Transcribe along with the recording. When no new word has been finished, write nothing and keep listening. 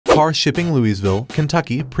Car Shipping Louisville,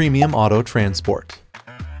 Kentucky Premium Auto Transport.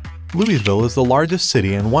 Louisville is the largest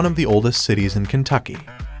city and one of the oldest cities in Kentucky.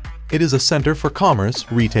 It is a center for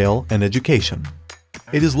commerce, retail, and education.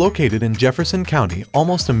 It is located in Jefferson County.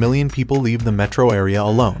 Almost 1 million people leave the metro area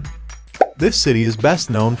alone. This city is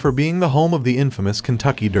best known for being the home of the infamous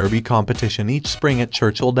Kentucky Derby competition each spring at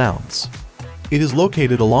Churchill Downs. It is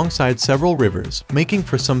located alongside several rivers, making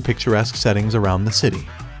for some picturesque settings around the city.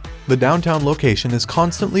 The downtown location is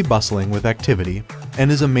constantly bustling with activity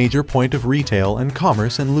and is a major point of retail and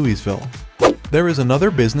commerce in Louisville. There is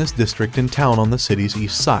another business district in town on the city's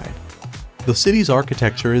east side. The city's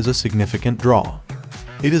architecture is a significant draw.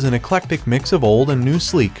 It is an eclectic mix of old and new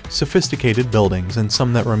sleek, sophisticated buildings and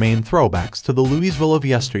some that remain throwbacks to the Louisville of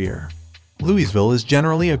yesteryear. Louisville is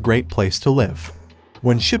generally a great place to live.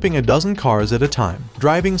 When shipping a dozen cars at a time,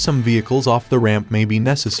 driving some vehicles off the ramp may be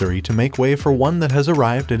necessary to make way for one that has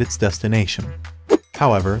arrived at its destination.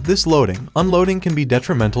 However, this unloading can be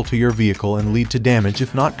detrimental to your vehicle and lead to damage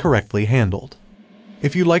if not correctly handled.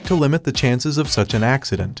 If you'd like to limit the chances of such an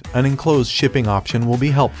accident, an enclosed shipping option will be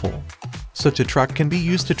helpful. Such a truck can be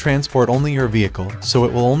used to transport only your vehicle, so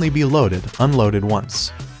it will only be unloaded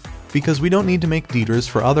once. Because we don't need to make detours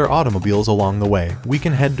for other automobiles along the way, we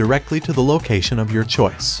can head directly to the location of your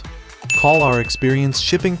choice. Call our experienced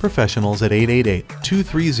shipping professionals at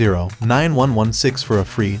 888-230-9116 for a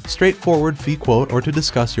free, straightforward fee quote or to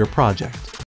discuss your project.